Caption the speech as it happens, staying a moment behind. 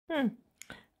Hmm.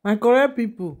 My correct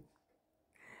people,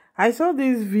 I saw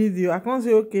this video. I can't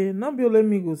say okay, not be only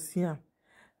me go see am.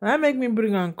 Na make me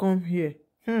bring am come here.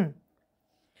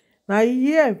 Na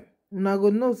here una go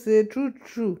know say true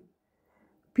true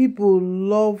people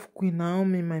love Queen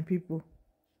Naomi. My people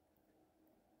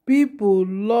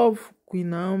love Queen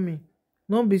Naomi.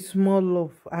 No be small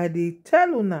love. I dey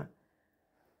tell una.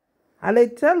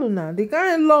 The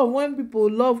kind love when people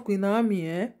love Queen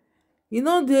Naomi, you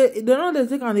know they no dey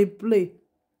take am dey play.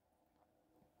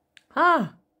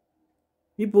 Ah,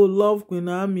 people love Queen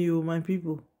Naomi, oh my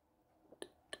people.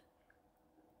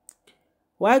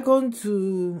 Welcome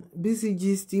to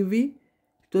BCG's TV.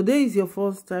 Today is your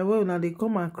first time when una dey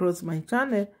come across my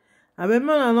channel. Abeg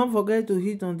make una don't forget to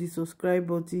hit on the subscribe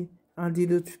button and the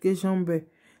notification bell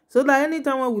so that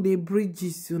anytime when we dey bring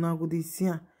gist, una go dey see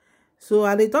am. So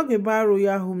I dey talk about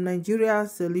royal home Nigeria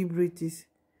celebrities.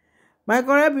 My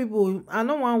correct people, I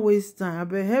no wan waste time.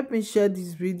 Abeg help me share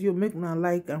this video, make una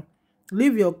like am.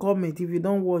 Leave your comment if you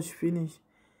don watch finish.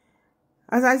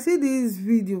 As I see this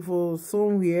video for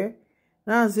somewhere,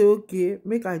 now I say okay,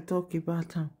 make I talk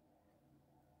about am.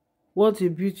 What a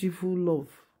beautiful love.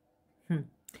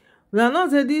 Una know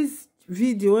say this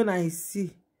video when I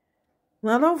see,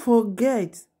 una don't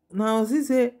forget. Now see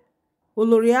say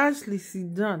Olori Ashley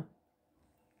sit down.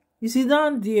 You sit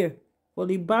down there for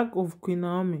the back of Queen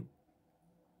Naomi.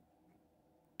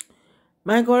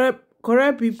 My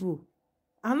correct people,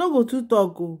 I no go too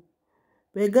talk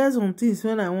but get some things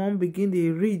when I wan begin dey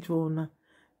read for una.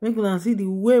 Make una see the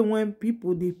way when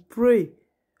people dey pray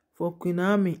for Queen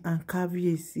Naomi and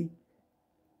Kabiyesi.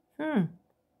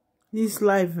 This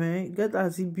life get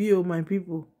as e be, oh my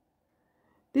people.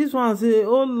 This one say,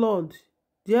 oh Lord,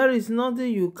 there is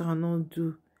nothing you cannot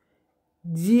do.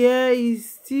 There is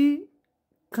still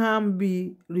can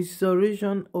be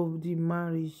restoration of the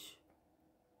marriage.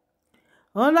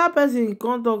 Another person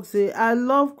come talk say, I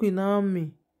love Queen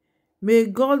Naomi. May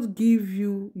God give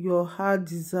you your heart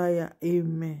desire.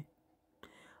 Amen.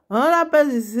 Another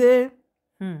person say,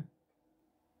 I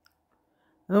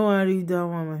don't want to read that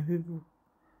one, my people.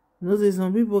 You know, say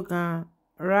some people can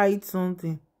write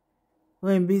something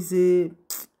when be say,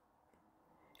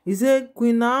 he say,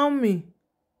 Queen Naomi,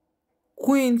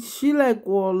 Queen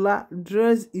Shilekunoka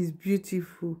dress is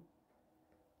beautiful.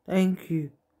 Thank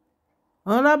you.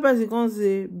 Another person can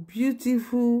say,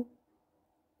 beautiful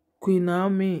Queen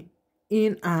Naomi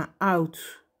in and out.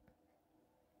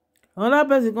 Another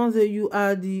person can say, you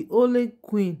are the only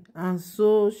queen, and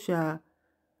so shall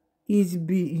it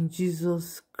be in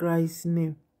Jesus Christ's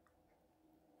name.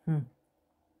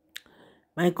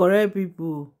 My correct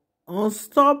people,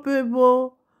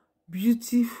 unstoppable,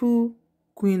 beautiful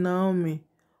Queen Naomi,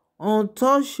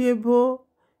 untouchable,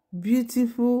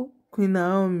 beautiful Queen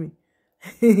Naomi.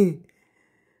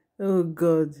 Oh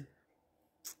God.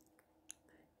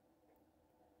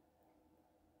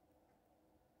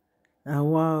 Ah,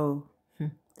 wow.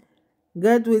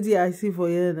 Get wetin I see for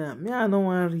here now. Me, I don't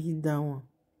want to read that one.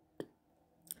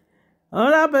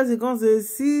 Another person come say,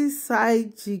 see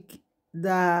side chick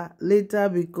that later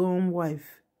become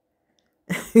wife.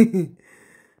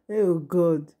 Oh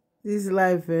God, this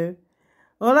life,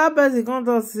 Another person come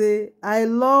to say, I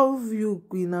love you,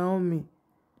 Queen Naomi.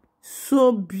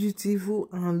 So beautiful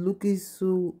and looking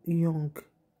so young.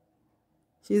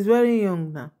 She's very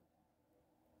young now.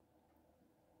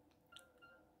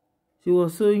 She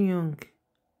was so young.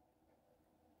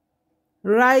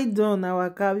 Right on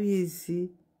our Kabiyesi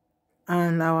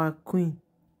and our queen.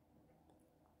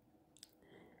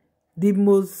 The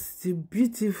most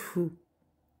beautiful.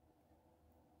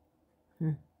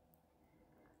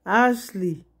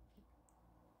 Ashley,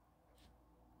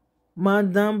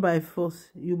 madam by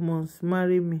force, you must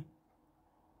marry me.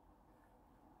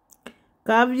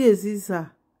 Kabiyesi,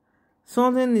 sir,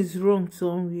 something is wrong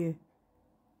somewhere.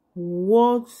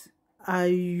 What are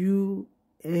you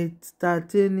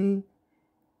entertaining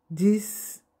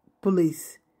this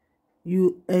place?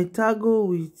 You entangle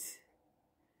with.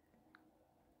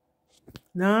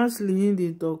 Now Ashley in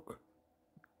the talk.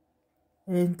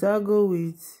 Entangle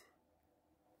with.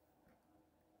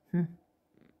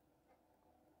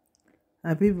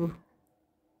 My people,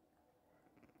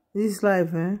 this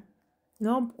life,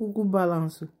 no cuckoo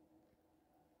balance.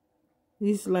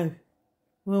 This life,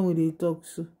 when we dey talk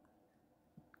so,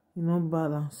 you no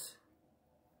balance.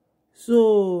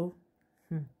 So,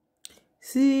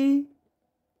 see,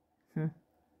 I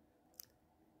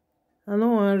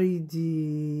don't want to read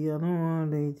I don't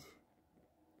want to read.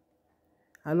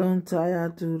 I don't tire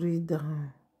to read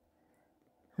down.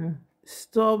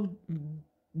 Stop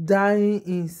dying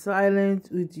in silence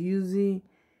with using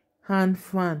hand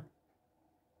fan.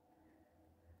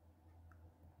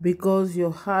 because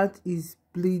your heart is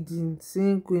bleeding,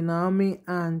 seeing Queen Naomi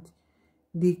and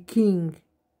the king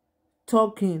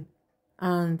talking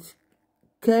and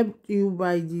kept you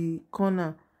by the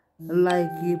corner like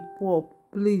a pup.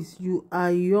 Please, you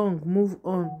are young, move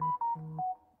on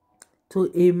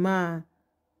to a man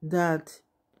that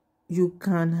you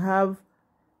can have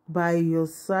by your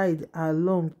side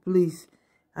along. Please,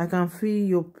 I can feel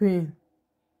your pain.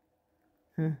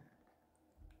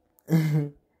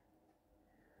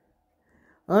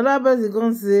 Another person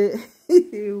come say,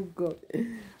 oh God,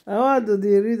 I want to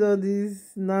dey read all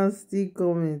these nasty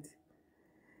comments.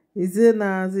 He say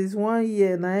na since 1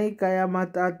 year na him kaya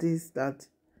matter take start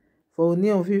for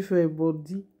Ooni of Ife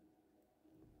body.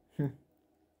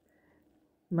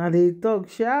 Na dey talk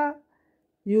sha,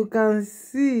 you can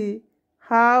see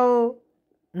how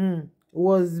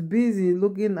was busy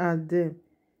looking at them,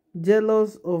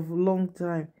 jealous of long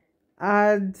time,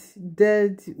 add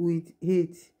dead with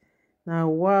hate. Na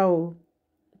wow,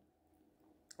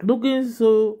 looking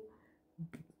so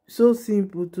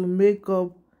simple to make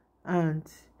up, and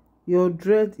your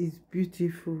dread is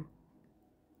beautiful.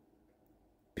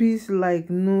 Peace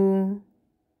like no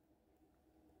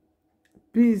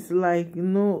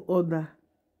other.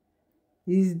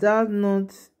 Is that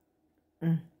not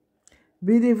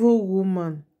beautiful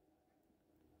woman?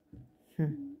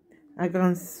 I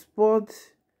can spot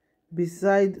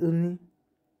beside Ooni.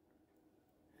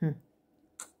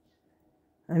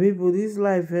 And people, this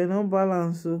life no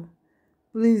balance. So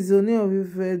please, Ooni of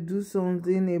Ife, do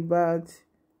something about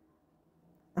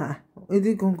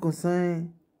wetin come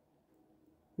concern.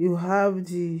 You have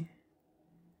the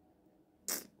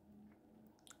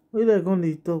wey dem come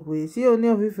dey talk wey see Ooni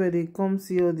of Ife dey come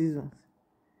see all these ones.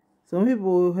 Some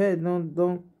people head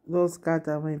don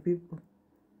scatter, my people.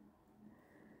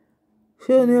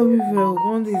 See Ooni of Ife go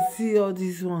come dey see all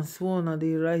these ones one na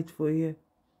dey write for here.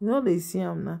 You no dey see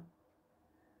am now.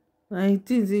 Na him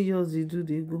things he just dey do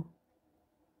dey go.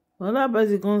 Another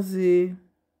person come say,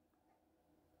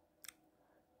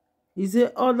 he say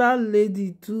other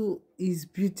lady too is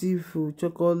beautiful,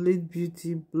 chocolate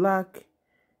beauty, black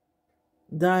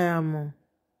diamond.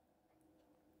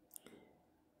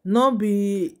 No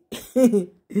be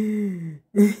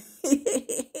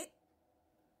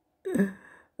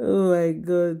oh my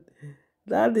God,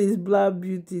 that is black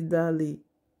beauty, darling.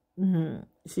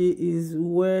 She is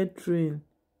well trained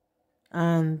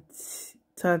and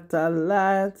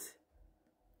tatalat.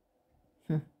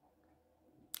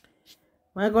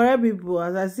 My correct people,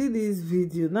 as I see this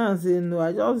video now, I say no,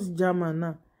 I just jam am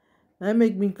now. That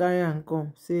make me carry am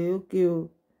come say okay, oh,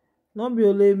 not be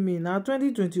only me. Now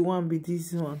 2021 be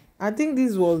this one. I think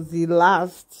this was the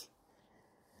last.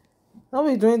 Not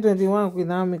be 2021 we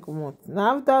now make comot.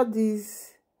 Now after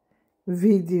this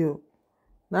video,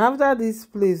 now after this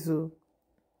place, oh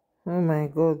my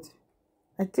God,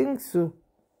 I think so.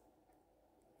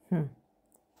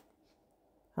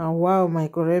 And wow, my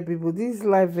correct people, this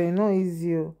life ain't not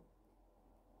easy. Oh.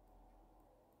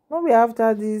 Not be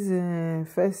after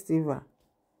this festival.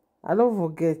 I don't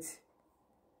forget.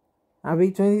 I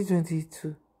be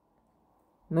 2022.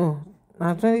 No,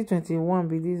 now 2021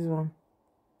 be this one.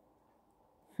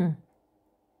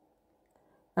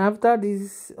 After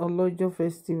this Olojo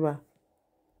festival,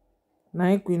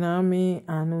 na Queen Naomi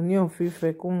and Ooni of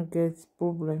Ife come get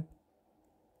problem,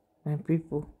 my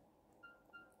people.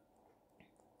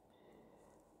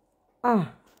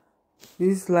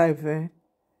 This life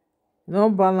no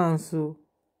balance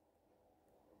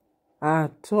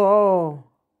at all.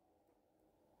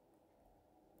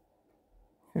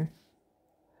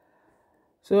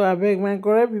 So I beg my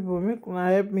correct people, make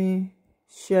una help me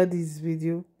share this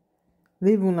video,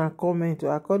 leave una comment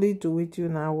according to which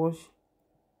una watch,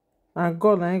 and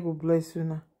God na him go bless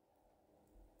una.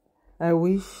 I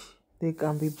wish they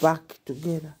can be back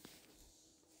together.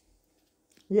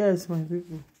 Yes, my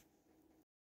people.